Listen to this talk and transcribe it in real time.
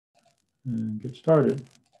and get started.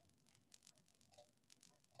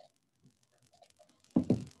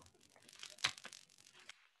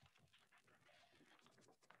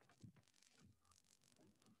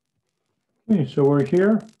 Okay, so we're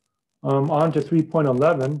here on to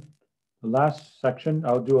 3.11, the last section.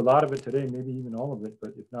 I'll do a lot of it today, maybe even all of it,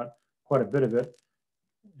 but if not, quite a bit of it.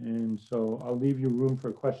 And so I'll leave you room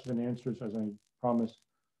for questions and answers as I promised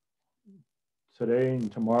today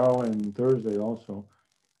and tomorrow and Thursday also.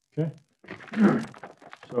 Okay.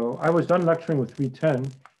 So I was done lecturing with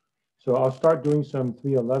 310. So I'll start doing some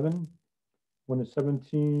 311, 1 to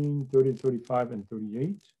 17, 30 to 35, and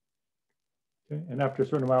 38. Okay. And after a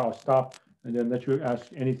certain while, I'll stop and then let you ask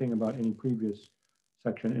anything about any previous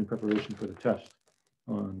section in preparation for the test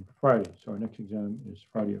on Friday. So our next exam is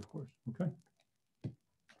Friday, of course. Okay.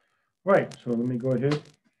 Right. So let me go ahead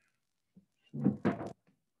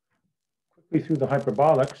quickly through the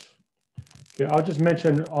hyperbolics. Okay. I'll just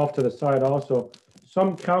mention off to the side also,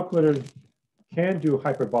 some calculators can do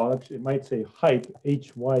hyperbolics. It might say hype,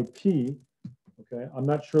 H-Y-P. Okay. I'm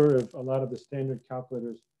not sure if a lot of the standard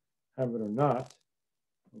calculators have it or not.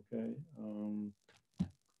 Okay.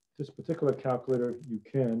 This particular calculator, you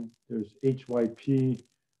can. There's HYP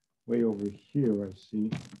way over here, I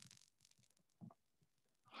see.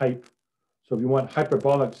 Hype. So if you want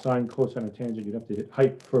hyperbolic sine, cosine, or tangent, you'd have to hit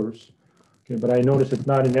hype first. Okay, but I notice it's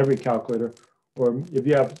not in every calculator. Or if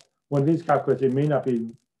you have one of these calculators, it may not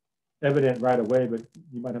be evident right away, but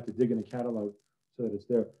you might have to dig in the catalog so that it's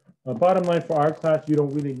there. Bottom line for our class, you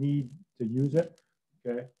don't really need to use it.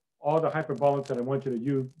 Okay, all the hyperbolics that I want you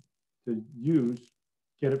to use,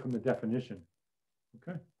 get it from the definition.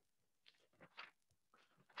 Okay.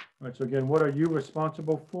 All right. So again, what are you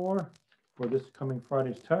responsible for this coming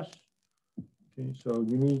Friday's test? Okay. So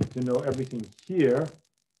you need to know everything here.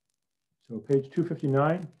 So page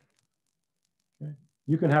 259. Okay.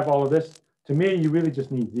 You can have all of this. To me, you really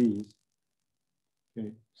just need these.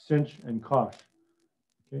 Okay. Sinh and cosh.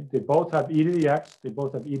 Okay. They both have e to the x. They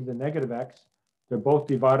both have e to the negative x. They're both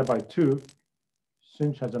divided by 2.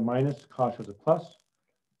 Sinh has a minus, cosh has a plus.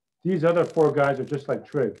 These other four guys are just like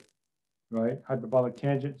trig, right? Hyperbolic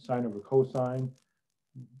tangent, sine over cosine,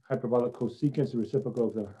 hyperbolic cosecant, the reciprocal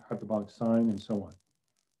of the hyperbolic sine, and so on,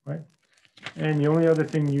 right? And the only other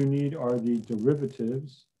thing you need are the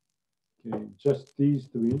derivatives. Okay, just these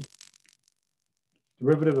three.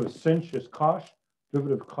 Derivative of sinh is cosh.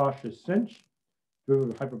 Derivative of cosh is sinh.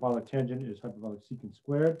 Derivative of hyperbolic tangent is hyperbolic secant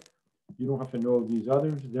squared. You don't have to know these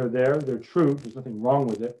others. They're there. They're true. There's nothing wrong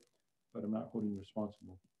with it, but I'm not holding you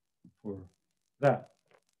responsible for that.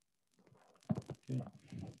 Okay.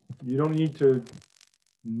 You don't need to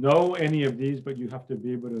know any of these, but you have to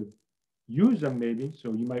be able to use them maybe.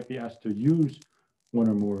 So you might be asked to use one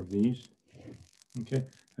or more of these. Okay.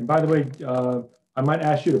 And by the way, I might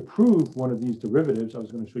ask you to prove one of these derivatives. I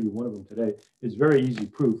was going to show you one of them today. It's very easy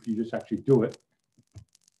proof. You just actually do it.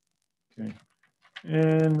 Okay.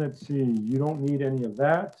 And let's see, you don't need any of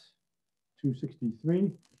that.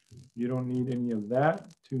 263. You don't need any of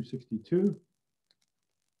that. 262.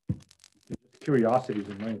 Curiosities,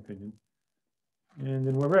 in my opinion. And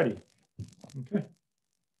then we're ready. Okay.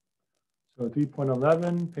 So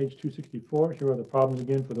 3.11, page 264. Here are the problems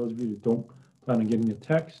again for those of you that don't plan on getting the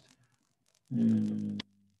text. And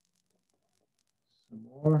some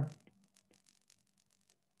more.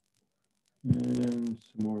 And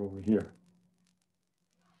some more over here.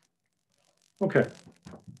 Okay.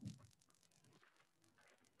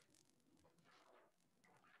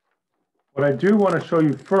 What I do want to show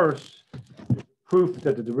you first is proof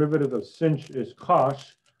that the derivative of sinh is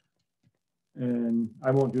cosh. And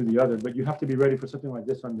I won't do the other, but you have to be ready for something like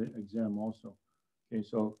this on the exam also. Okay,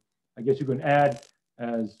 so I guess you can add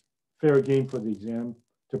as fair game for the exam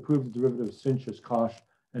to prove the derivative of sinh is cosh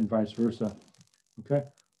and vice versa. Okay,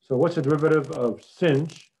 so what's the derivative of sinh?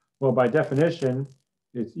 Well, by definition,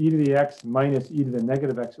 it's e to the x minus e to the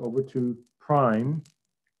negative x over 2 prime.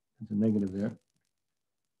 There's a negative there.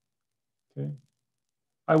 Okay.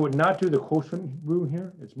 I would not do the quotient rule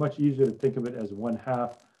here. It's much easier to think of it as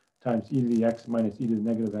 1/2 times e to the x minus e to the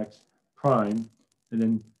negative x prime, and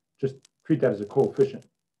then just treat that as a coefficient.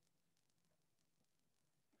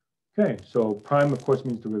 Okay, so prime, of course,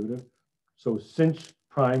 means derivative. So sinh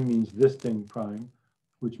prime means this thing prime,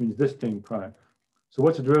 which means this thing prime. So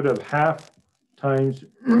what's the derivative of 1/2 times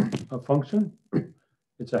a function?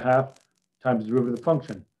 It's 1/2 times the derivative of the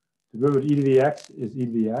function. The derivative of e to the x is e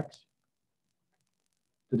to the x.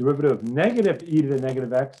 The derivative of negative e to the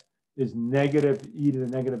negative x is negative e to the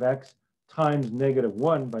negative x times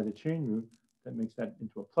 -1 by the chain root. That makes that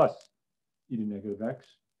into a plus e to the negative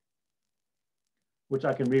x, which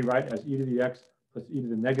I can rewrite as e to the x plus e to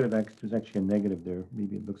the negative x. There's actually a negative there.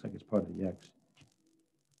 Maybe it looks like it's part of the x.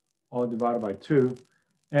 All divided by 2.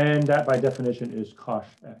 And that, by definition, is cosh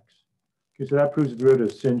x. Okay, so that proves the derivative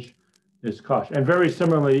of sinh is cosh. And very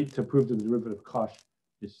similarly, to prove that the derivative of cosh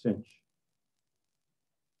is sinh.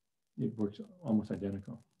 It works almost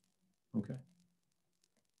identical. Okay.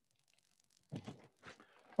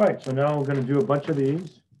 All right, so now we're going to do a bunch of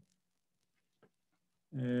these.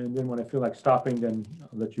 And then when I feel like stopping, then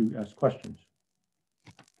I'll let you ask questions.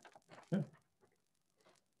 Okay,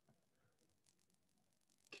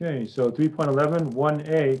 okay, so 3.11,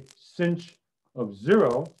 1a, sinh of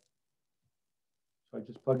 0. So I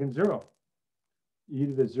just plug in 0. E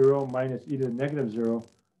to the 0 minus e to the negative 0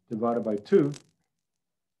 divided by 2.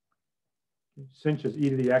 Sinh is e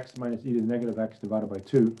to the x minus e to the negative x divided by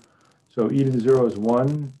 2. So e to the 0 is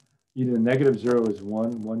 1. E to the negative 0 is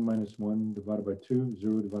 1. 1 minus 1 divided by 2.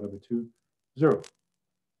 0 divided by 2. 0.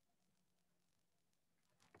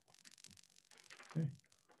 Okay.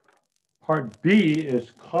 Part B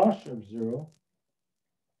is cosh of 0.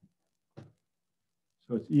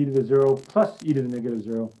 So it's e to the 0 plus e to the negative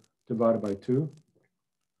 0 divided by 2.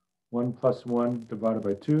 1 plus 1 divided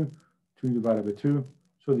by 2. 2 divided by 2.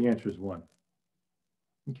 So the answer is 1.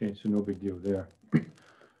 Okay, so no big deal there.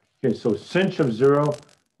 Okay, so sinh of 0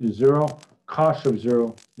 is 0. Cosh of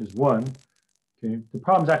 0 is 1. Okay, the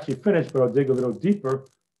problem's actually finished, but I'll dig a little deeper. Do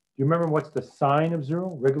you remember what's the sine of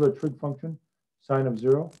 0? Regular trig function, sine of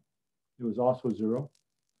 0. It was also 0.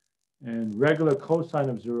 And regular cosine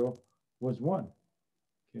of 0 was 1.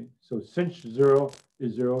 Okay, so sinh 0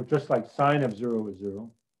 is 0, just like sine of 0 is 0.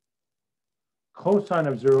 Cosine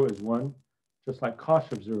of 0 is 1, just like cosh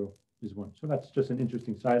of 0 is 1. So that's just an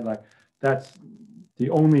interesting side line. That's the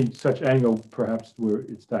only such angle, perhaps, where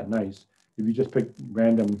it's that nice. If you just pick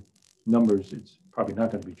random numbers, it's probably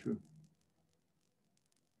not going to be true.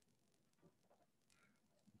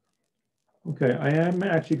 Okay, I am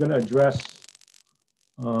actually going to address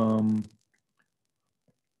 5b,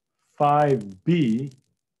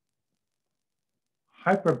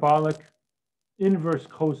 hyperbolic inverse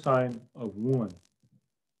cosine of 1.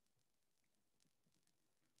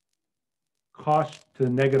 Cosh to the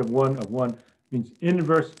negative 1 of 1 means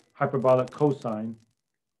inverse hyperbolic cosine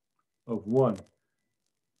of 1.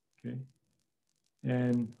 Okay,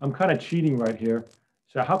 and I'm kind of cheating right here.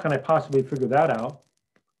 So how can I possibly figure that out?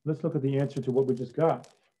 Let's look at the answer to what we just got.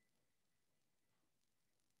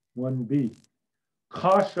 1b.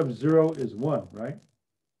 Cosh of 0 is 1, right?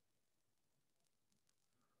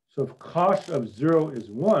 So if cosh of 0 is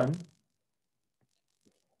 1,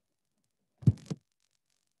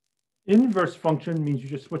 inverse function means you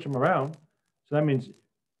just switch them around. So that means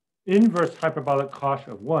inverse hyperbolic cosh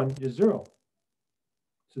of 1 is 0.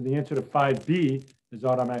 So the answer to 5b is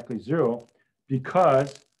automatically 0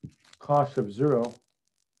 because cosh of 0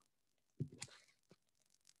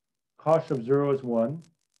 is 1,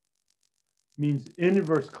 means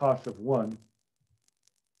inverse cosh of 1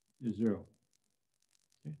 is 0.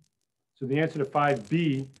 Okay. So the answer to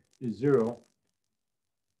 5b is 0.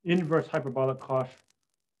 Inverse hyperbolic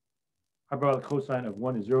cosine of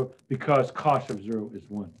 1 is 0 because cosh of 0 is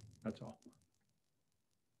 1. That's all.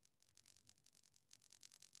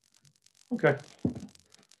 Okay.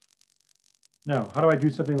 Now, how do I do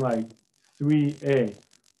something like 3a,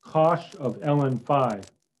 cosh of ln 5?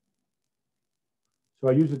 So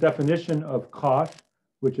I use the definition of cosh,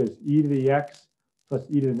 which is e to the x plus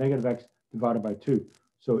e to the negative x divided by 2.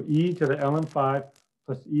 So e to the ln 5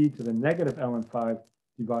 plus e to the negative ln 5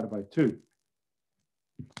 divided by 2.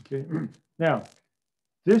 Okay. Now,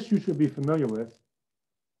 this you should be familiar with.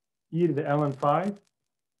 E to the ln 5,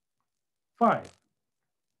 5.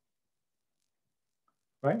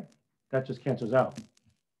 Right? That just cancels out.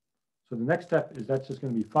 So the next step is that's just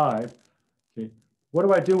going to be 5. Okay. What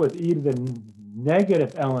do I do with e to the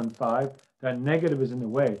negative ln 5? That negative is in the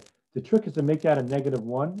way. The trick is to make that a negative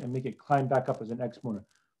 1 and make it climb back up as an exponent.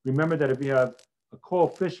 Remember that if you have a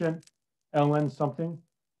coefficient ln something,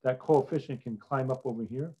 that coefficient can climb up over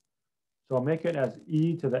here. So I'll make it as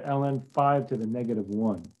e to the ln 5 to the negative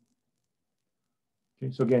 1.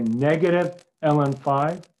 Okay, so again, negative ln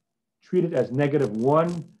 5, treat it as negative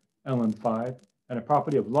 1 ln 5. And a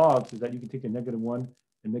property of logs is that you can take a negative 1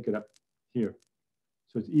 and make it up here.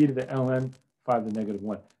 So it's e to the ln 5 to the negative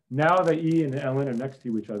 1. Now the e and the ln are next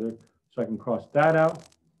to each other, so I can cross that out.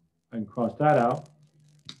 I can cross that out.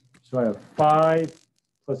 So I have 5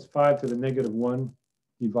 plus 5 to the negative 1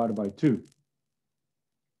 divided by 2.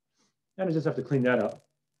 And I just have to clean that up.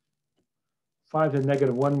 5 to the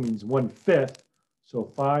negative 1 means 1/5. So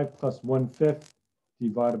 5 plus 1/5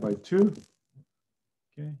 divided by 2.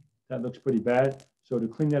 Okay, that looks pretty bad. So to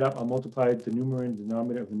clean that up, I'll multiply the numerator and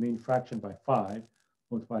denominator of the main fraction by 5,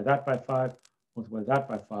 multiply that by 5, multiply that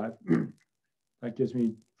by 5. That gives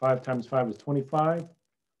me 5 times 5 is 25,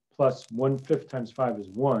 plus 1/5 times 5 is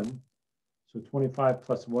 1. So 25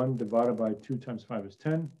 plus 1 divided by 2 times 5 is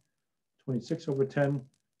 10, 26 over 10.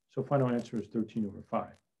 So final answer is 13 over 5.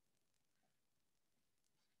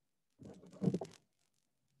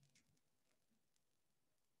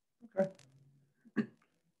 Okay.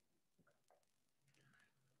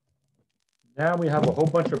 Now we have a whole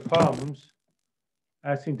bunch of problems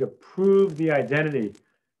asking to prove the identity.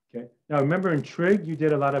 Okay. Now remember in trig, you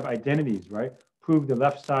did a lot of identities, right? Prove the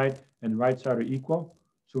left side and right side are equal.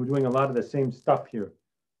 So we're doing a lot of the same stuff here.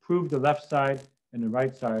 Prove the left side and the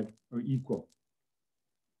right side are equal.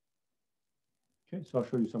 Okay, so I'll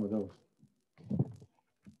show you some of those.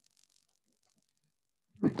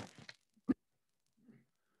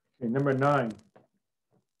 Okay, number 9.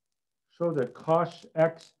 Show that cos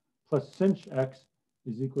x plus sinh x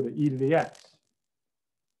is equal to e to the x.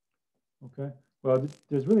 Okay, well,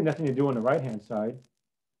 there's really nothing to do on the right-hand side,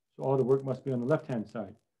 so all the work must be on the left-hand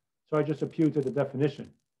side. So I just appeal to the definition.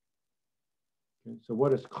 Okay, so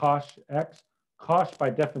what is cos x? Cos, by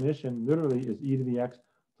definition, literally is e to the x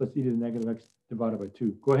plus e to the negative x divided by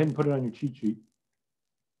 2. Go ahead and put it on your cheat sheet.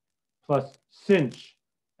 Plus sinh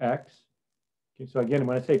x. Okay, so again,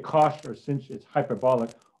 when I say cos or sinh, it's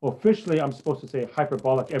hyperbolic. Officially, I'm supposed to say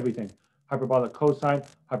hyperbolic everything. Hyperbolic cosine,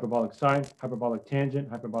 hyperbolic sine, hyperbolic tangent,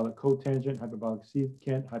 hyperbolic cotangent, hyperbolic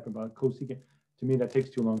secant, hyperbolic cosecant. To me, that takes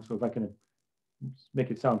too long. So if I can make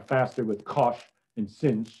it sound faster with cos and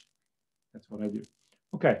sinh, that's what I do.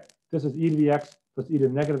 Okay, this is e to the x plus e to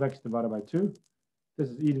the negative x divided by 2. This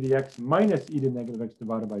is e to the x minus e to the negative x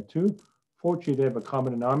divided by 2. Fortunately, they have a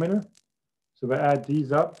common denominator. So if I add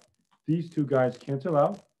these up, these two guys cancel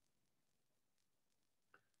out.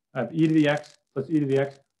 I have e to the x plus e to the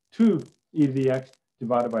x, 2 e to the x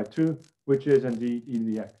divided by 2, which is indeed e to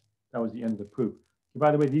the x. That was the end of the proof. And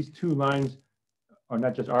by the way, these two lines are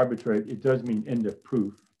not just arbitrary. It does mean end of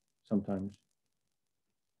proof sometimes,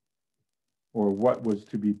 or what was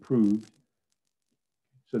to be proved.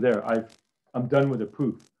 So there, I'm done with the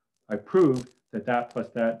proof. I proved that that plus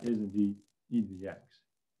that is indeed e to the x.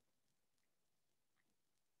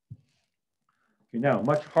 Okay, now, a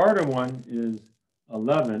much harder one is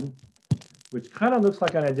 11, which kind of looks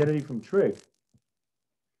like an identity from trig.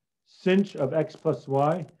 Sinh of x plus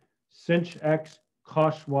y, sinh x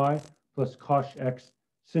cos y plus cos x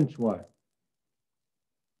sinh y.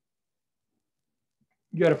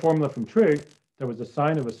 You got a formula from trig that was the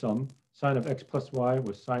sine of a sum. Sine of x plus y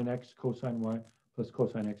was sine x cosine y plus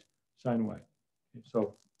cosine x sine y. Okay,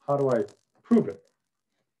 so how do I prove it?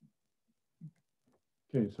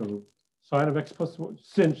 Okay, so sine of x plus y,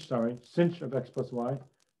 sinh of x plus y,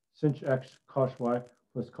 sinh x cos y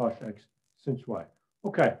plus cos x sinh y.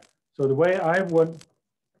 Okay, so the way I would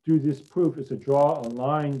do this proof is to draw a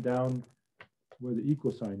line down where the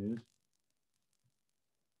equal sign is.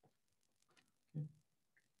 Okay.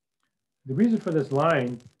 The reason for this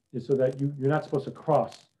line is so that you're not supposed to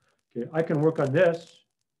cross. Okay, I can work on this.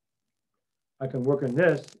 I can work on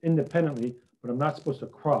this independently, but I'm not supposed to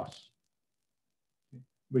cross. Okay,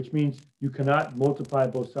 which means you cannot multiply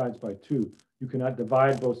both sides by 2. You cannot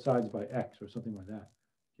divide both sides by x or something like that.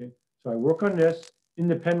 Okay, so I work on this,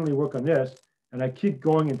 independently work on this, and I keep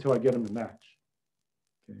going until I get them to match.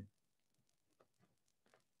 Okay.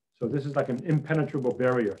 So this is like an impenetrable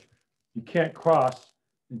barrier. You can't cross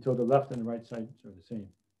until the left and the right sides are the same.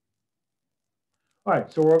 All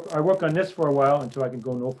right, so I work on this for a while until I can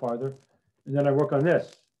go no farther. And then I work on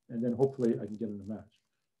this, and then hopefully I can get them to match.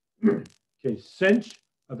 Okay, sinh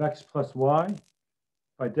of x plus y,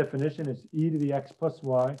 by definition, is e to the x plus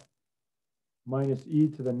y minus e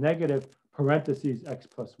to the negative parentheses x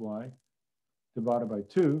plus y divided by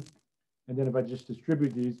 2. And then if I just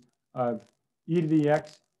distribute these, I have e to the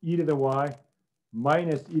x, e to the y,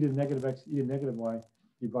 minus e to the negative x, e to the negative y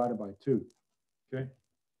divided by 2. Okay?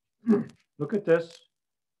 Look at this.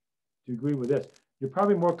 Do you agree with this? You're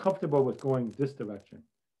probably more comfortable with going this direction.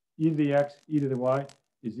 E to the x, e to the y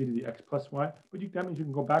is e to the x plus y, but that means you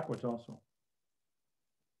can go backwards also.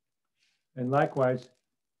 And likewise,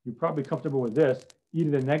 you're probably comfortable with this. E to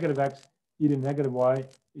the negative x, e to the negative y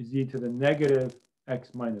is e to the negative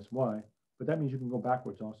x minus y, but that means you can go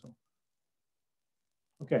backwards also.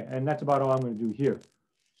 Okay, and that's about all I'm going to do here.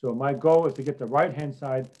 So my goal is to get the right-hand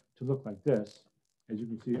side to look like this. As you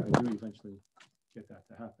can see, I do eventually get that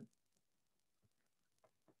to happen.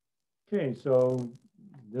 Okay, so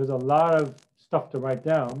there's a lot of stuff to write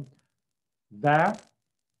down. That,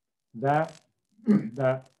 and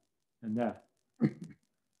that.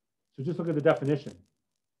 So So just look at the definition.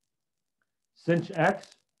 Sinh x,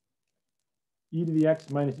 e to the x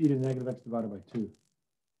minus e to the negative x divided by 2.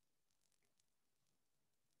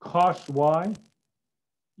 Cos y,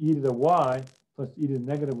 e to the y plus e to the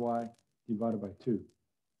negative y divided by 2.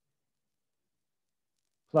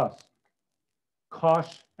 Plus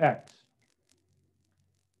cos x,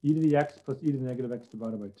 e to the x plus e to the negative x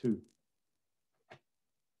divided by 2.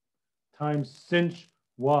 Times sinh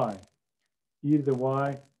y, e to the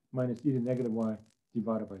y minus e to the negative y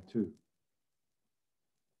divided by 2.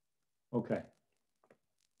 Okay.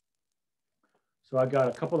 So I got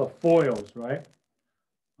a couple of FOILs, right?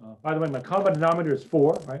 By the way, my common denominator is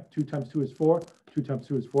 4, right? 2 times 2 is 4. 2 times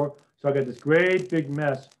 2 is 4. So I got this great big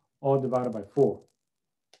mess all divided by 4.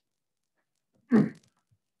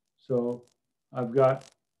 So I've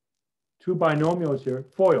got two binomials here.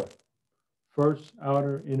 FOIL. First,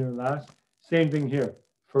 outer, inner, last. Same thing here.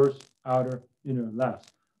 First, outer, inner,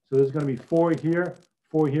 last. So there's going to be 4 here,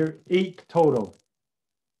 8 total.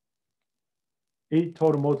 8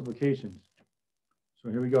 total multiplications. So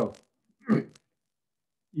here we go.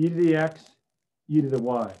 E to the x, e to the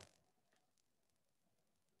y.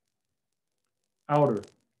 Outer,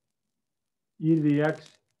 e to the x,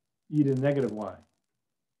 e to the negative y.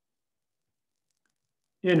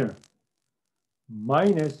 Inner,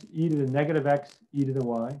 minus e to the negative x, e to the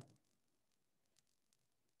y.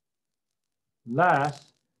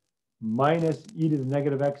 Last, minus e to the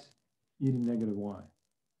negative x, e to the negative y.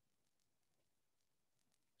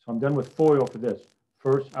 So I'm done with FOIL for this.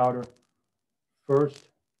 First, outer,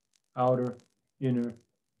 inner,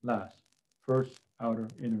 last. First, outer,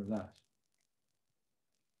 inner, last.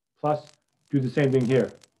 Plus, do the same thing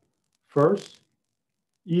here. First,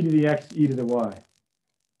 e to the x, e to the y.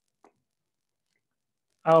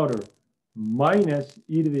 Outer, minus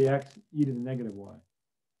e to the x, e to the negative y.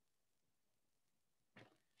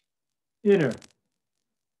 Inner,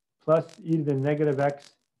 plus e to the negative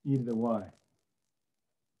x, e to the y.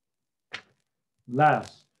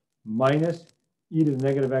 Last, minus e to the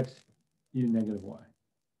negative x, e to the negative y.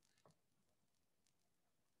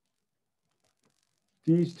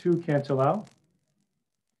 These two cancel out.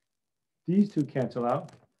 These two cancel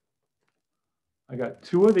out. I got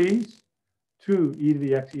 2 of these, 2 e to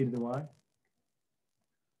the x, e to the y.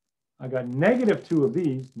 I got negative 2 of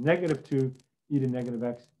these, negative 2 e to negative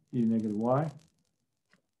x, e to negative y.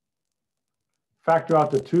 Factor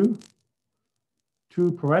out the 2.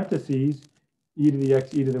 2 parentheses, e to the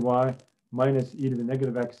x, e to the y, minus e to the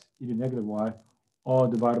negative x, e to the negative y, all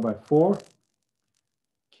divided by 4.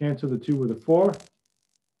 Cancel the 2 with a 4.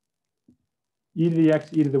 E to the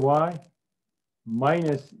x, e to the y,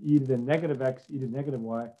 minus e to the negative x, e to the negative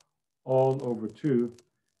y, all over 2.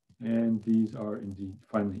 And these are indeed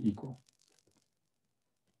finally equal.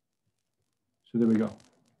 So there we go.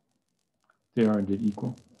 They are indeed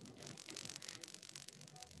equal.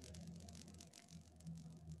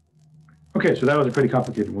 Okay, so that was a pretty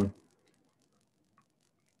complicated one.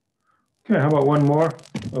 Okay, how about one more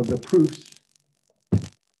of the proofs?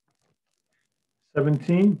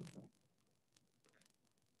 17.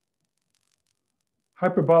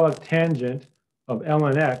 Hyperbolic tangent of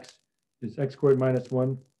ln x is x squared minus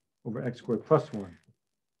 1 over x squared plus 1.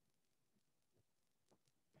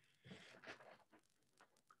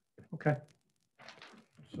 Okay,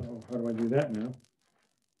 so how do I do that now?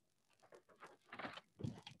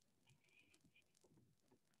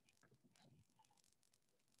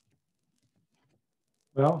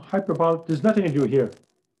 Well, hyperbolic, there's nothing to do here.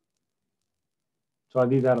 So I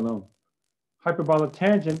leave that alone. Hyperbolic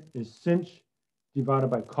tangent is sinh divided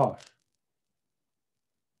by cos.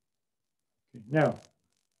 Okay, now,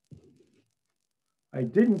 I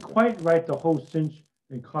didn't quite write the whole sinh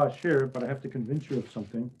and cos here, but I have to convince you of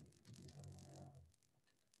something.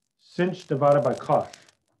 Sinh divided by cos.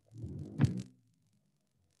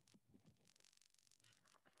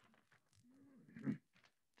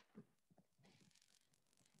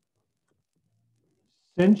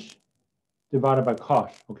 Sinh divided by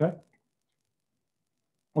cos, okay?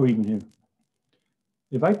 Or even here.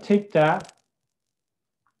 If I take that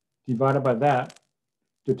divided by that,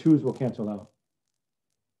 the 2's will cancel out.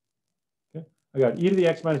 Okay? I got e to the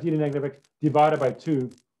x minus e to the negative x divided by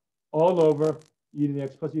 2 all over e to the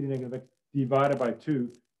x plus e to the negative x divided by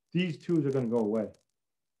 2. These 2's are going to go away.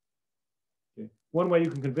 Okay? One way you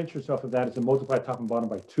can convince yourself of that is to multiply top and bottom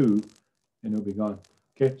by 2, and it'll be gone.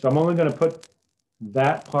 Okay, so I'm only going to put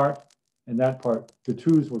that part and that part. The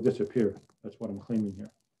 2's will disappear. That's what I'm claiming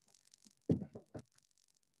here.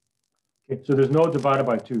 Okay, so there's no divided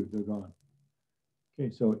by 2. They're gone.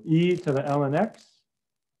 Okay, so e to the ln x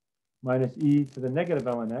minus e to the negative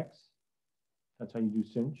ln x. That's how you do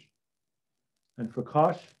sinh. And for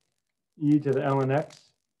cosh, e to the ln x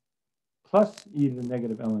plus e to the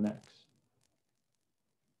negative ln x.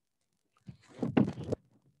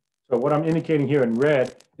 So what I'm indicating here in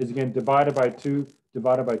red is, again, divided by 2,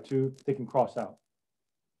 they can cross out.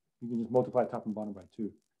 You can just multiply top and bottom by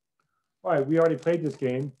 2. All right, we already played this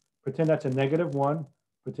game. Pretend that's a -1.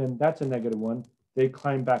 Pretend that's a -1. They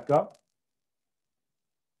climb back up.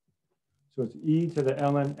 So it's e to the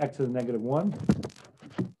ln x to the -1.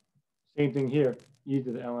 Same thing here, e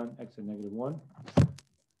to the ln x to the -1.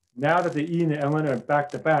 Now that the e and the ln are back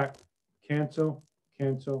to back, cancel,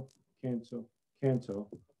 cancel, cancel, cancel.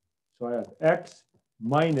 So I have x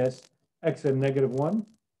minus x to the -1,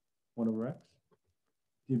 1 over x,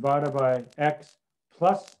 divided by x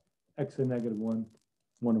plus x to the -1,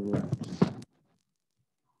 1 over x.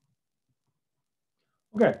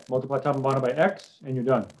 Okay, multiply top and bottom by x, and you're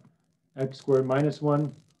done. X squared minus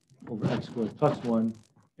 1 over x squared plus 1,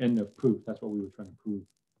 end of proof. That's what we were trying to prove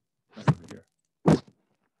right over here.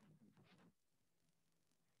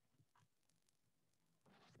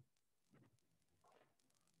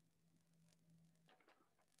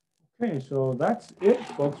 Okay, so that's it,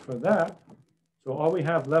 folks, for that. So all we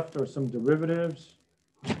have left are some derivatives,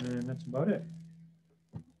 and that's about it.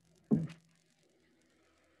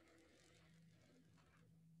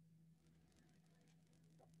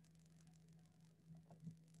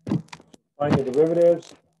 Find the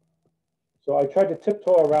derivatives. So I tried to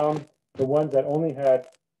tiptoe around the ones that only had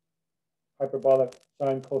hyperbolic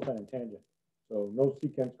sine, cosine, and tangent. So no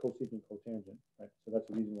secant, cosecant, cotangent. Right? So that's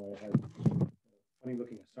the reason why I had a funny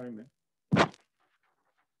looking assignment.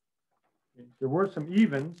 There were some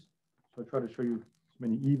evens, so I try to show you as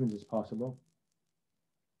many evens as possible.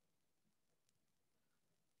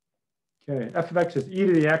 Okay, f of x is e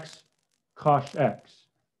to the x cosh x.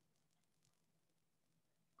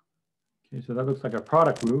 Okay, so that looks like a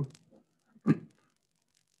product rule.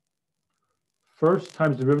 First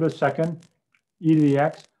times derivative second, e to the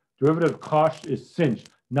x. Derivative of cosh is sinh,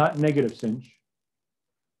 not negative sinh.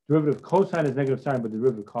 Derivative of cosine is negative sine, but the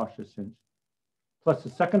derivative of cosh is sinh. Plus the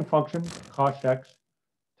second function, cosh x,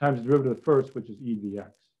 times the derivative of the first, which is e to the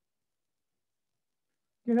x.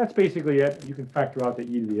 Okay, that's basically it. You can factor out the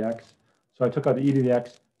e to the x. So I took out the e to the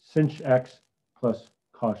x, sinh x plus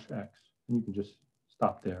cosh x. And you can just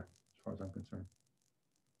stop there as far as I'm concerned.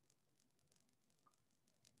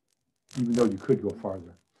 Even though you could go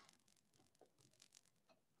farther.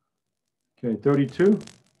 Okay, 32.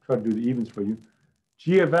 Try to do the evens for you.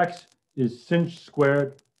 G of x is sinh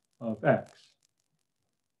squared of x.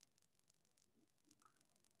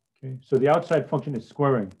 Okay, so the outside function is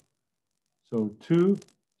squaring. So 2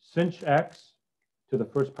 sinh x to the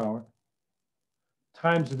first power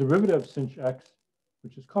times the derivative of sinh x,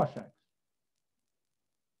 which is cosh x.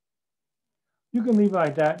 You can leave it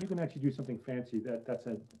like that. You can actually do something fancy. That's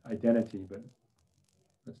an identity, but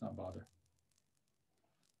let's not bother.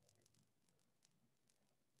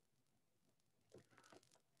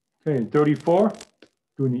 Okay, 34.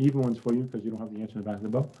 Doing the even ones for you because you don't have the answer in the back of the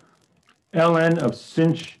book. ln of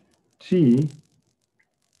sinh t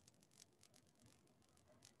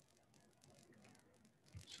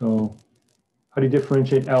So how do you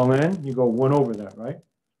differentiate ln? You go 1 over that, right?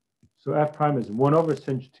 So f prime is 1 over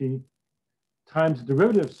sinh t times the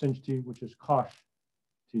derivative of sinh t, which is cosh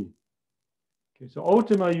t. Okay, so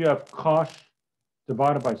ultimately you have cosh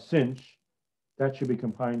divided by sinh. That should be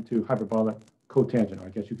combined to hyperbolic cotangent, or I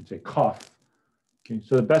guess you could say cof. Okay,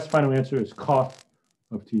 so the best final answer is cof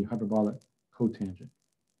of t, hyperbolic cotangent.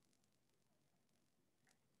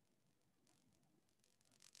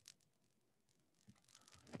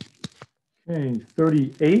 Okay,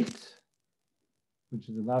 38, which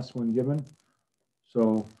is the last one given.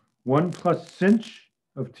 So 1 plus sinh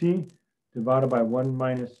of t divided by 1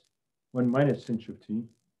 minus sinh of t.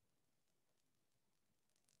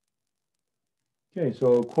 Okay,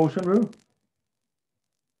 so quotient rule,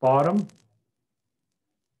 bottom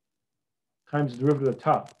times the derivative of the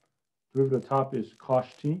top. Derivative of the top is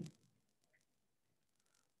cosh t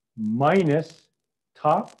minus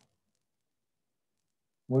top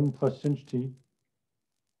 1 plus sinh t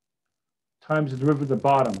times the derivative of the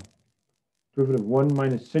bottom. Derivative of 1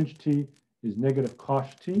 minus sinh t is negative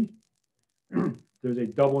cosh t. There's a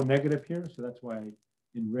double negative here, so that's why I,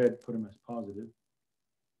 in red, put them as positive.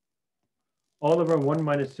 All over 1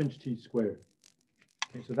 minus sinh t squared.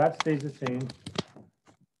 Okay, so that stays the same.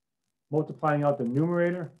 Multiplying out the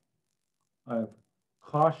numerator, I have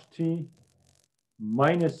cosh t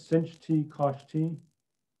minus sinh t cosh t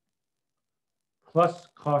plus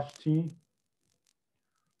cosh t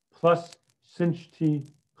plus sinh t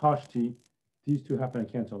cosh t. These two happen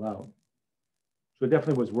to cancel out. So it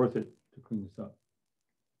definitely was worth it to clean this up.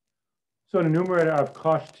 So in the numerator, I have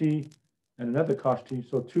cosh t and another cosh t,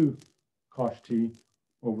 so 2 cosh t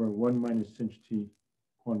over 1 minus sinh t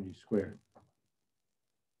quantity squared.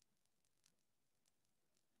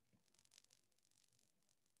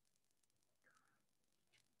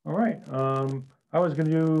 All right, I was going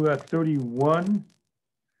to do 31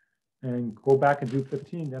 and go back and do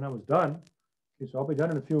 15, then I was done. Okay, so I'll be done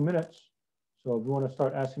in a few minutes. So if you want to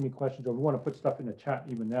start asking me questions or if you want to put stuff in the chat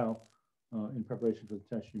even now in preparation for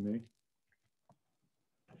the test, you may.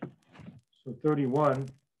 So 31,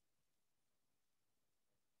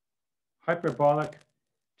 hyperbolic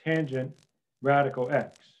tangent radical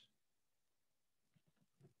x.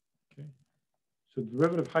 Okay, so the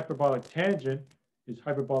derivative of hyperbolic tangent is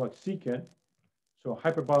hyperbolic secant. So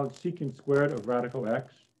hyperbolic secant squared of radical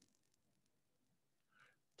x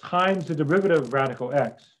times the derivative of radical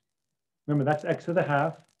x. Remember, that's x to the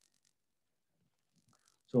half.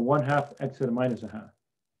 So 1/2 x to the minus a half.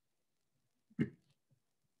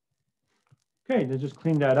 Okay, then just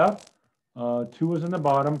clean that up. 2 is in the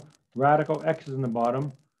bottom. Radical x is in the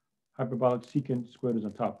bottom. Hyperbolic secant squared is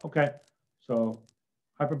on top. Okay, so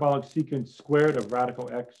hyperbolic secant squared of radical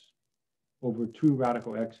x over 2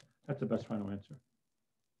 radical x. That's the best final answer.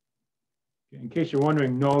 Okay, in case you're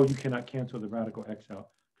wondering, no, you cannot cancel the radical x out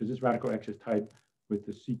because this radical x is tied with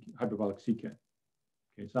the hyperbolic secant.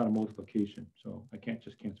 Okay, it's not a multiplication, so I can't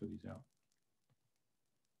just cancel these out.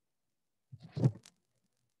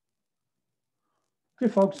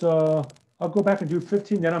 Okay, folks, I'll go back and do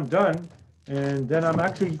 15, then I'm done, and then I'm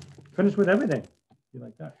actually finished with everything. You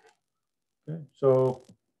like that? Okay, so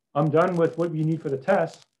I'm done with what you need for the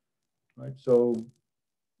test, right? So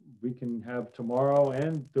we can have tomorrow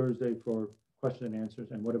and Thursday for question and answers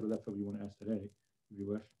and whatever left over you want to ask today, if you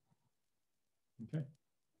wish. Okay.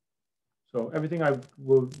 So everything I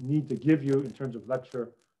will need to give you in terms of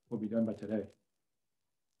lecture will be done by today.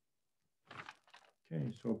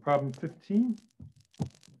 Okay, so problem 15. That's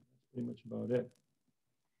pretty much about it.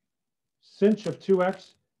 Sinh of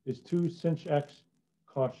 2x is 2 sinh x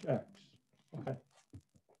cosh x. Okay.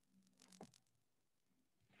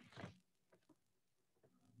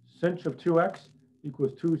 Sinh of 2x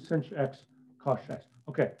equals 2 sinh x cosh x.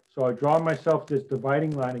 Okay, so I draw myself this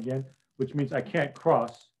dividing line again, which means I can't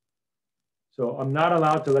cross. So I'm not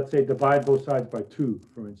allowed to, let's say, divide both sides by 2,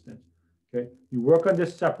 for instance. Okay, you work on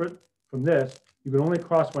this separate from this. You can only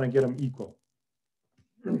cross when I get them equal.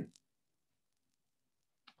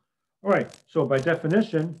 All right, so by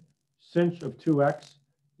definition, sinh of 2x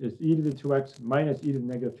is e to the 2x minus e to the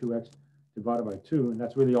negative 2x divided by 2, and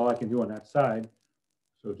that's really all I can do on that side.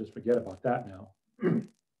 So just forget about that now.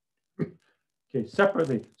 Okay,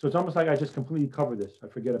 separately, so it's almost like I just completely cover this. I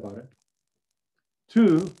forget about it.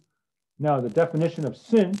 2, now the definition of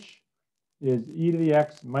sinh is e to the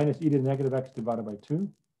x minus e to the negative x divided by 2.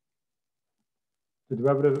 The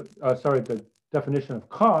derivative, the definition of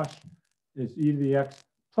cosh is e to the x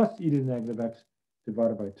plus e to the negative x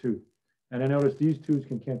divided by 2. And I notice these 2's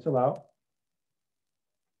can cancel out.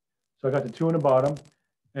 So I got the 2 in the bottom.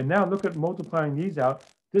 And now look at multiplying these out.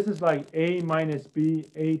 This is like a minus b,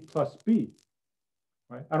 a plus b.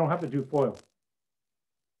 Right? I don't have to do FOIL.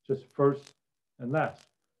 Just first and last.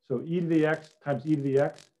 So e to the x times e to the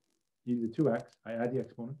x, e to the 2x, I add the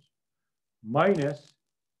exponents, minus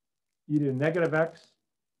e to the negative x,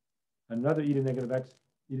 another e to the negative x,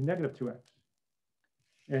 e to the negative 2x.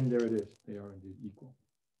 And there it is. They are indeed equal.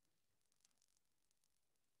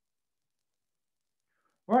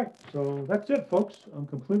 All right, so that's it, folks. I'm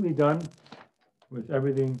completely done with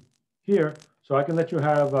everything here. So I can let you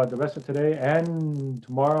have the rest of today and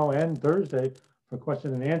tomorrow and Thursday for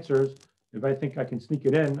questions and answers. If I think I can sneak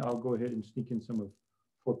it in, I'll go ahead and sneak in some of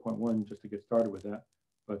 4.1 just to get started with that.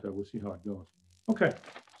 But we'll see how it goes. Okay,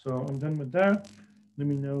 so I'm done with that. Let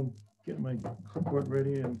me now get my clipboard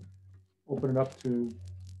ready and open it up to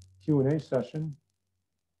Q&A session.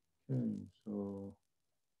 Okay, so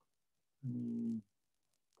let me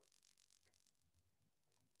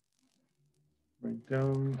write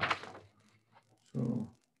down. So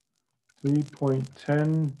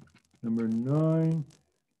 3.10, number 9,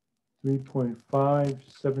 3.5,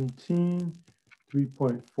 17,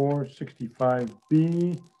 3.4,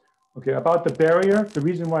 65B. Okay, about the barrier, the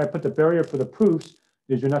reason why I put the barrier for the proofs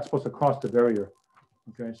is you're not supposed to cross the barrier.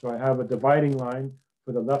 Okay, so I have a dividing line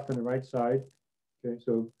for the left and the right side. Okay,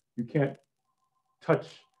 so you can't touch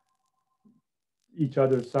each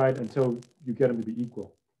other's side until you get them to be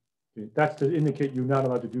equal. Okay, that's to indicate you're not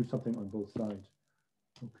allowed to do something on both sides.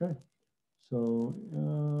 Okay, so,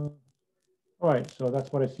 all right, so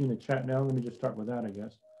that's what I see in the chat now. Let me just start with that, I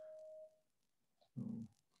guess.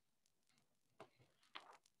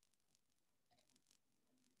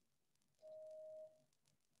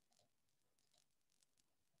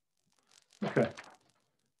 Okay,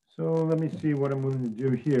 so let me see what I'm going to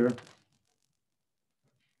do here.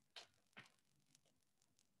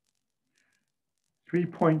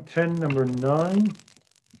 .10, number 9.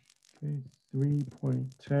 Okay,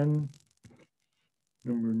 3.10,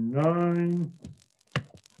 number 9.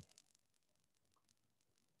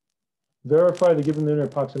 Verify the given linear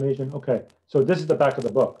approximation. Okay, so this is the back of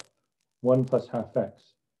the book. 1 plus half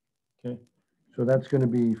x. Okay, so that's going to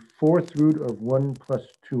be 4th root of 1 plus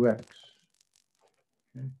 2x.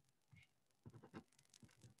 Okay.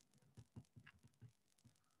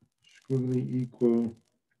 Squiggly equal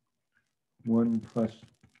 1 plus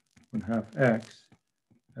 1/2 x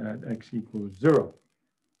at x equals 0.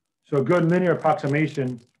 So a good linear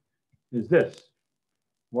approximation is this.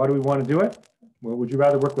 Why do we want to do it? Well, would you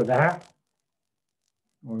rather work with that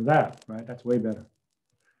or that, right? That's way better.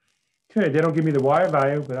 Okay, they don't give me the y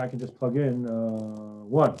value, but I can just plug in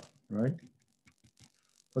 1, right?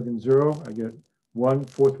 Plug in 0, I get 1,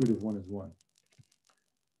 4th root of 1 is 1.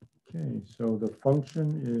 Okay, so the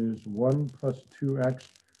function is 1 plus 2x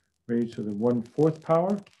raised to the 1/4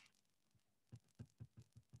 power.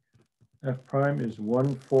 F prime is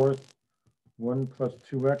 1/4, 1 plus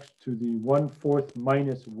 2x to the 1/4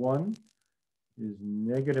 minus 1 is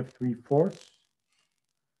negative 3/4.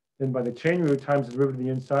 Then by the chain root times the derivative of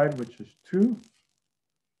the inside, which is 2.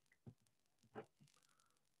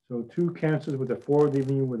 So 2 cancels with the 4,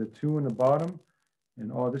 leaving you with a 2 in the bottom.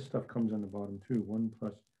 And all this stuff comes on the bottom too. 1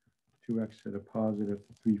 plus 2x to the positive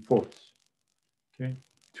 3/4. Okay,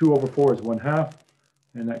 2 over 4 is 1/2,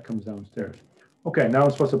 and that comes downstairs. Okay, now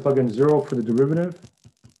I'm supposed to plug in 0 for the derivative.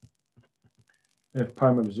 F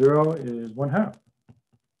prime of 0 is 1/2.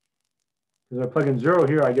 Because I plug in 0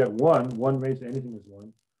 here, I get 1. 1 raised to anything is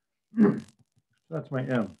 1. So that's my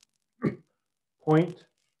m. Point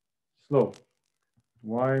slope.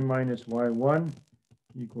 Y minus y1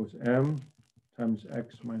 equals m times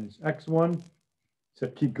x minus x1.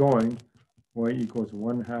 Except keep going. Y equals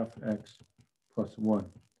 1/2 x plus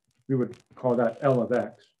 1. We would call that L of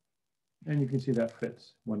x. And you can see that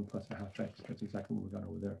fits. 1 plus 1/2 x. That's exactly what we got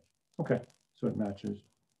over there. Okay, so it matches.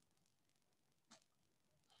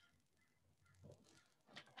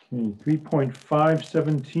 Okay,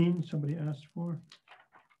 3.517, somebody asked for.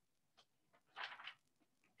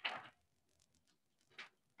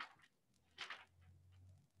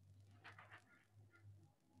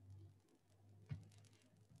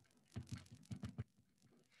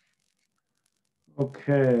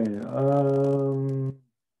 Okay, I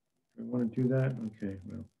want to do that. Okay,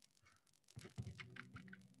 well.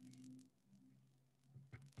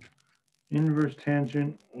 Inverse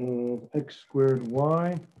tangent of x squared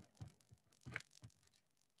y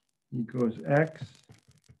equals x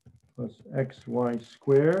plus xy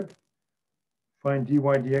squared. Find dy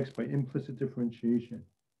dx by implicit differentiation.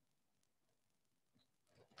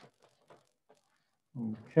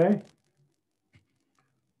 Okay.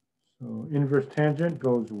 So inverse tangent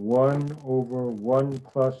goes 1 over 1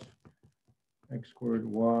 plus x squared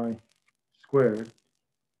y squared.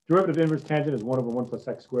 Derivative of inverse tangent is 1 over 1 plus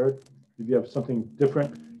x squared. If you have something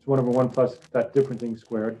different, it's 1 over 1 plus that different thing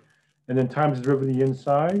squared. And then times the derivative of the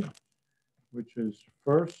inside, which is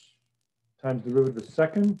first, times the derivative of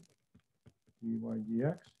second, dy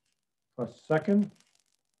dx, plus second,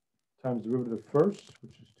 times the derivative of first,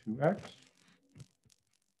 which is 2x,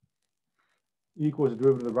 equals the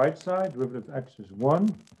derivative of the right side. Derivative of x is 1.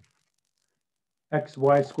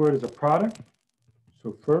 Xy squared is a product.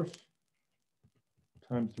 So first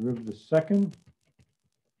times the derivative of second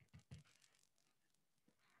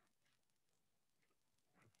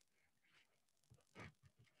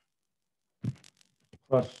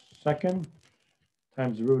plus second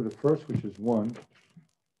times the derivative of first, which is 1.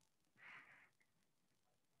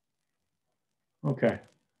 Okay.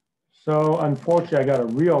 So unfortunately, I got a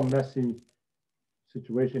real messy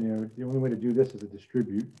situation here. The only way to do this is to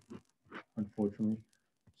distribute, unfortunately.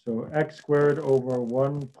 So x squared over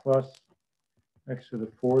 1 plus x to the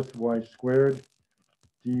 4th y squared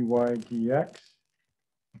dy dx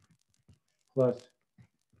plus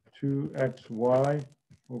 2xy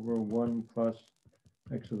over 1 plus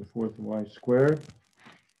x to the 4th y squared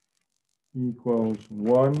equals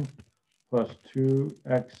 1 plus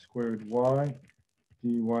 2x squared y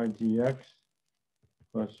dy dx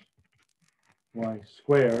plus y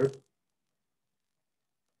squared.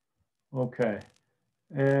 Okay.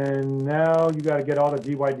 And now you got to get all the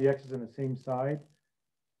dy dx's on the same side.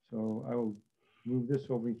 So I will move this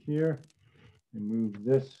over here and move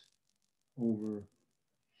this over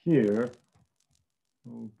here.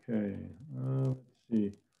 Okay. Let's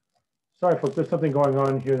see. Sorry, folks, there's something going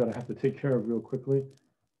on here that I have to take care of real quickly.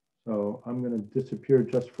 So I'm going to disappear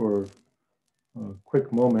just for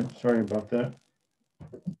quick moment. Sorry about that.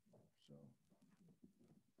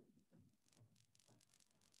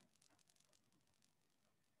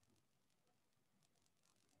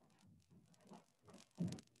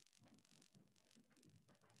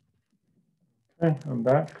 Okay, I'm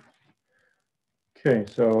back. Okay,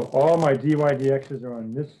 so all my dy dx's are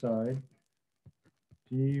on this side.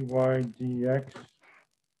 Dy dx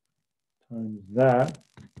times that.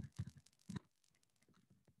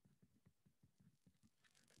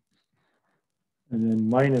 And then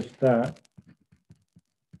minus that.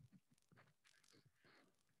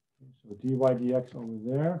 So dy dx over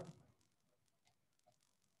there.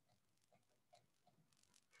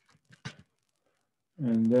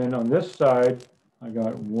 And then on this side, I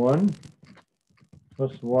got 1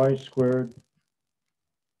 plus y squared.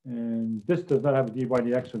 And this does not have a dy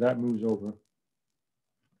dx, so that moves over.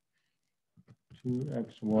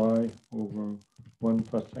 2xy over 1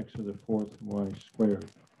 plus x to the 4th y squared.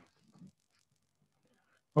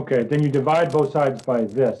 Okay, then you divide both sides by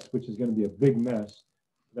this, which is going to be a big mess.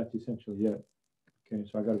 That's essentially it. Okay,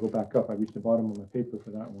 so I got to go back up. I reached the bottom of my paper for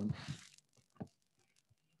that one.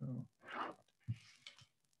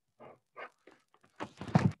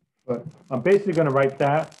 But I'm basically going to write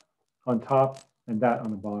that on top and that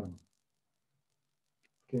on the bottom.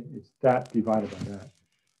 Okay, it's that divided by that.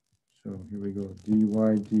 So here we go. Dy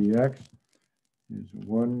dx is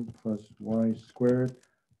 1 plus y squared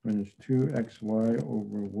minus 2xy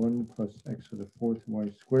over 1 plus x to the 4th y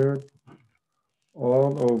squared,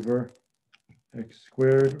 all over x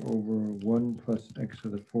squared over 1 plus x to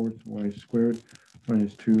the 4th y squared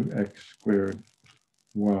minus 2x squared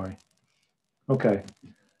y. Okay.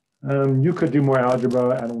 You could do more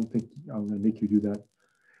algebra. I don't think I'm going to make you do that.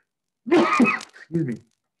 Excuse me.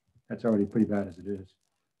 That's already pretty bad as it is.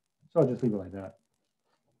 So I'll just leave it like that.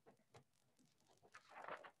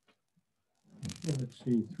 Let's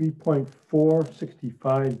see,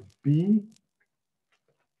 3.465b.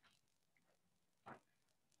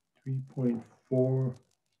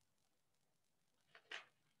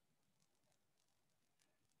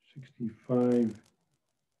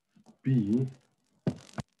 3.465b.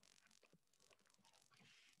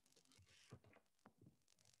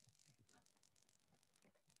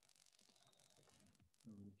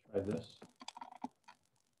 Try this.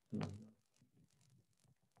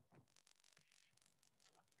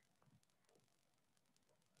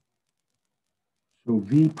 So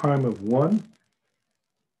v prime of 1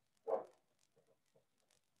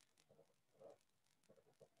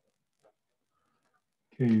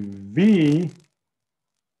 okay, v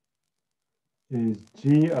is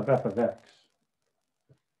g of f of x.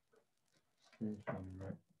 Okay, so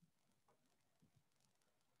right.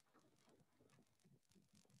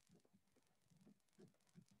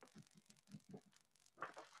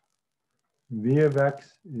 V of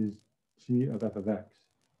x is g of f of x.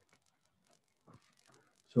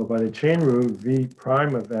 So by the chain rule, v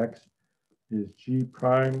prime of x is g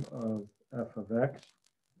prime of f of x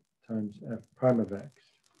times f prime of x.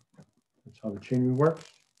 That's how the chain rule works.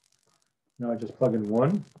 Now I just plug in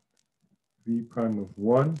 1. V prime of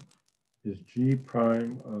 1 is g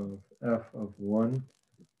prime of f of 1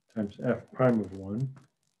 times f prime of 1.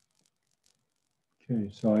 Okay,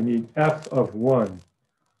 so I need f of 1.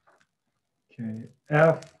 Okay,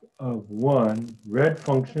 f of 1, red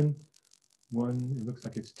function, 1, it looks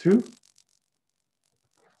like it's 2.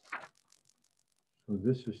 So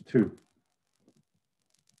this is 2.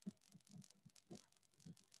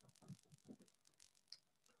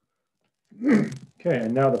 Okay,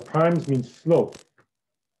 and now the primes mean slope.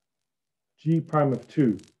 G prime of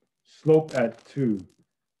 2, slope at 2.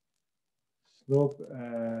 Slope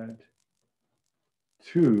at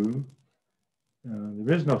 2,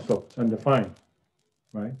 there is no slope, it's undefined,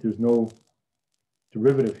 right? There's no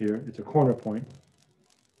derivative here, it's a corner point.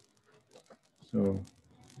 So,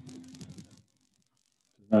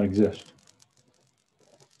 does not exist.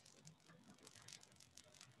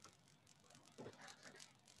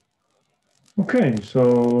 Okay, so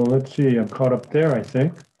let's see, I'm caught up there, I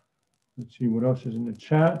think. Let's see what else is in the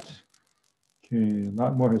chat. Okay, a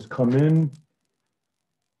lot more has come in.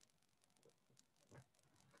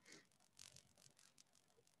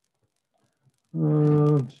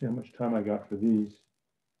 Let's see how much time I got for these.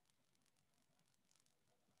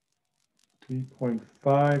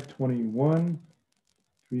 3.521,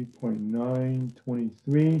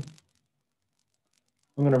 3.923.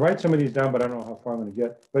 I'm going to write some of these down, but I don't know how far I'm going to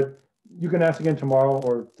get. But you can ask again tomorrow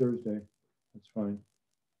or Thursday. That's fine.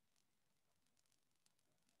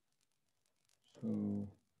 So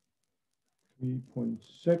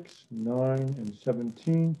 3.6, 9, and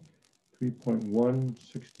 17,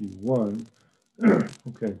 3.161.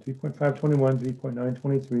 Okay, 3.521,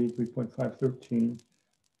 3.923, 3.513.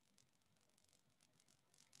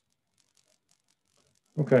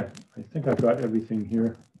 Okay, I think I've got everything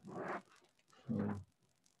here. So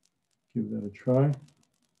give that a try.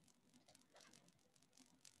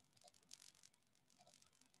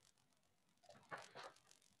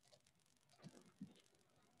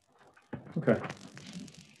 Okay.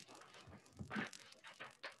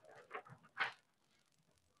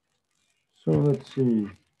 So let's see.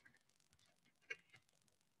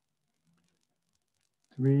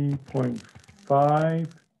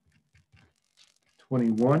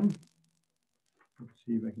 3.521. Let's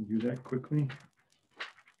see if I can do that quickly.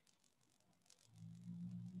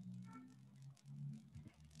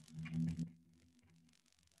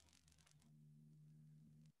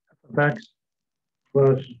 F of x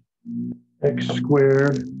plus x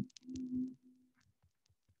squared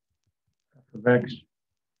f of x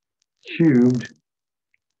cubed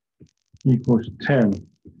equals 10.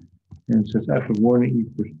 And it says f of 1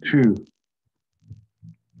 equals 2.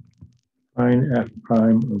 Find f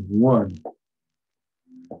prime of 1.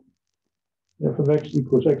 F of x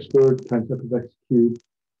equals x squared times f of x cubed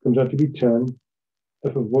comes out to be 10.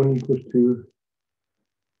 F of 1 equals 2.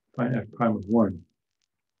 Find f prime of 1.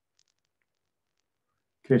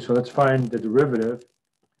 Okay, so let's find the derivative.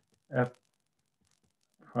 F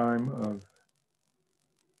prime of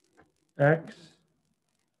x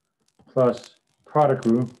plus product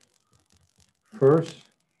rule first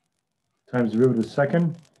times derivative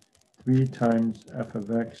second, 3 times f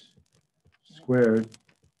of x squared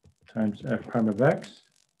times f prime of x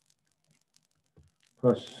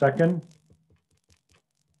plus second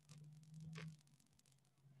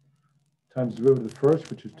times derivative first,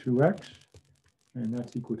 which is 2x, and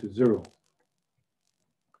that's equal to 0.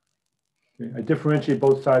 Okay, I differentiate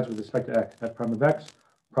both sides with respect to x. F prime of x,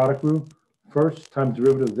 product rule, first times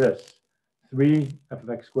derivative of this, 3 f of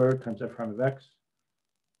x squared times f prime of x,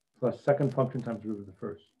 plus second function times derivative of the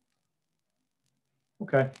first.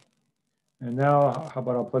 Okay, and now how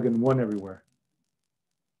about I'll plug in 1 everywhere.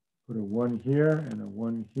 Put a 1 here, and a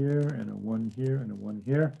 1 here, and a 1 here, and a 1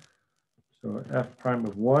 here. So f prime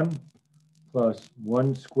of 1 plus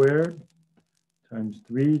 1 squared times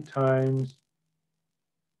 3 times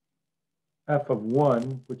f of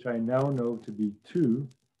 1, which I now know to be 2,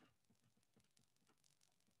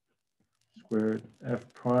 squared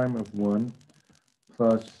f prime of 1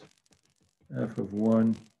 plus f of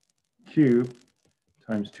 1 cubed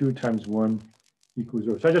times 2 times 1 equals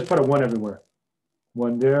 0. So I just put a 1 everywhere.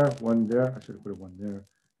 1 there, 1 there. I should have put a 1 there,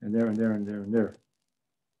 and there, and there, and there, and there.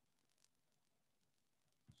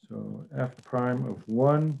 So f prime of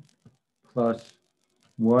 1 plus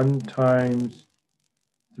 1 times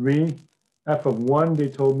 3. F of 1, they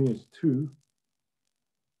told me, is 2.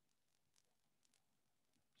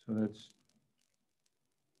 So that's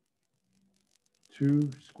 2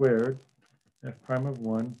 squared, f prime of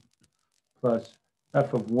 1, plus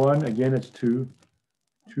f of 1, again, it's 2.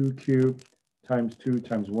 2 cubed times 2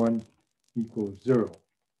 times 1 equals 0.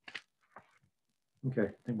 Okay,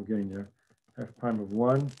 I think we're getting there. F prime of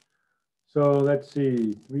 1. So let's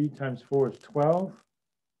see, 3 times 4 is 12.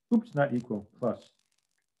 Oops, not equal, plus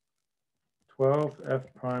 12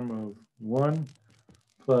 f prime of 1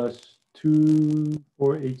 plus 2,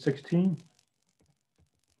 4, 8, 16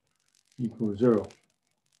 equals 0.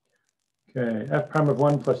 Okay, f prime of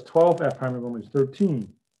 1 plus 12, f prime of 1 is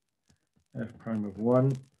 13. F prime of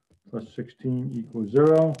 1 plus 16 equals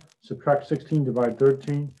 0. Subtract 16, divide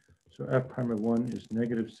 13. So f prime of 1 is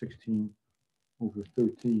negative 16 over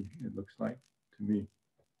 13, it looks like to me.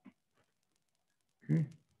 Okay.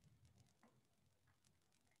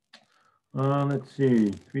 Let's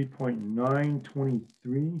see,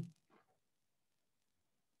 3.923.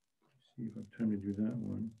 See if I have time to do that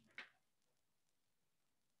one.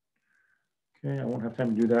 Okay, I won't have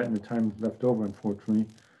time to do that in the time left over, unfortunately.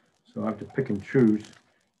 So I have to pick and choose.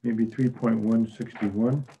 Maybe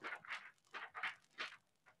 3.161.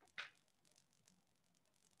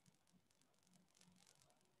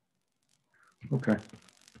 Okay.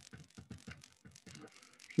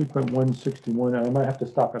 3.161. I might have to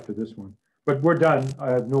stop after this one. But we're done.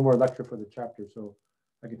 I have no more lecture for the chapter, so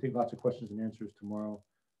I can take lots of questions and answers tomorrow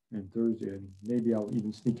and Thursday, and maybe I'll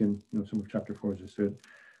even sneak in, some of chapter 4, as I said.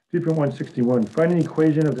 3.161. Find an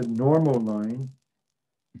equation of the normal line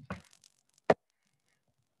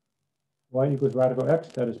y equals radical x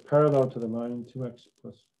that is parallel to the line 2x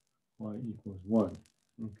plus y equals 1.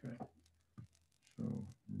 Okay. So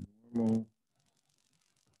normal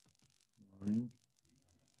line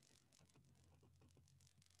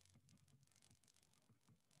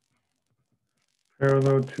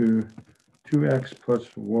parallel to 2x plus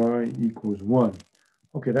y equals 1.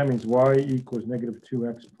 Okay, that means y equals negative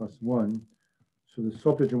 2x plus 1. So the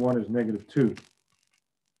slope that you want is negative 2.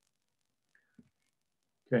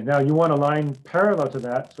 Okay, now you want a line parallel to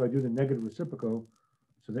that, so I do the negative reciprocal.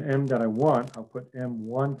 So the m that I want, I'll put m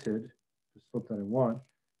wanted, the slope that I want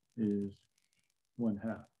is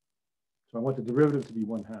 1/2. So I want the derivative to be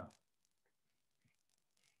 1/2.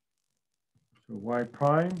 So y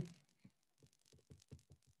prime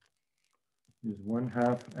is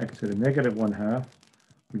 1/2 x to the negative 1/2,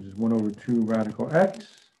 which is 1 over 2 radical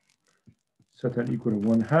x. Set that equal to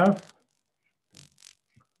 1/2.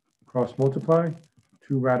 Cross multiply.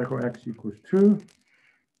 2 radical x equals 2.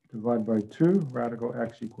 Divide by 2. Radical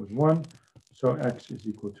x equals 1. So x is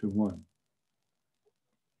equal to 1.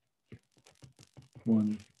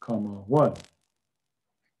 1, comma 1.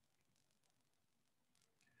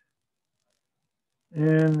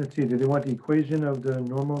 And let's see, do they want the equation of the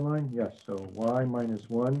normal line? Yes, so y minus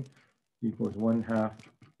 1 equals 1/2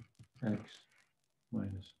 x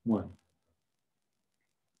minus 1.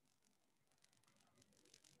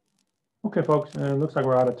 Okay, folks, and it looks like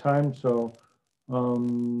we're out of time, so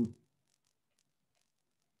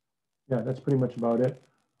yeah, that's pretty much about it.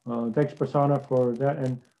 Thanks, Prasanna, for that.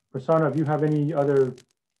 And Prasanna, if you have any other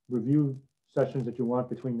review sessions that you want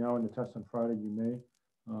between now and the test on Friday, you may.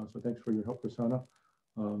 So thanks for your help, Prasanna.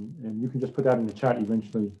 And you can just put that in the chat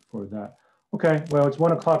eventually for that. Okay, well, it's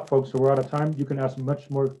 1 o'clock, folks, so we're out of time. You can ask much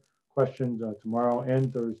more questions tomorrow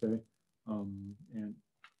and Thursday. And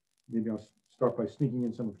maybe I'll start by sneaking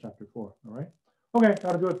in some of chapter 4, all right? Okay,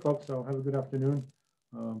 that'll do it, folks. So have a good afternoon.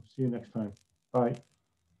 See you next time. Bye.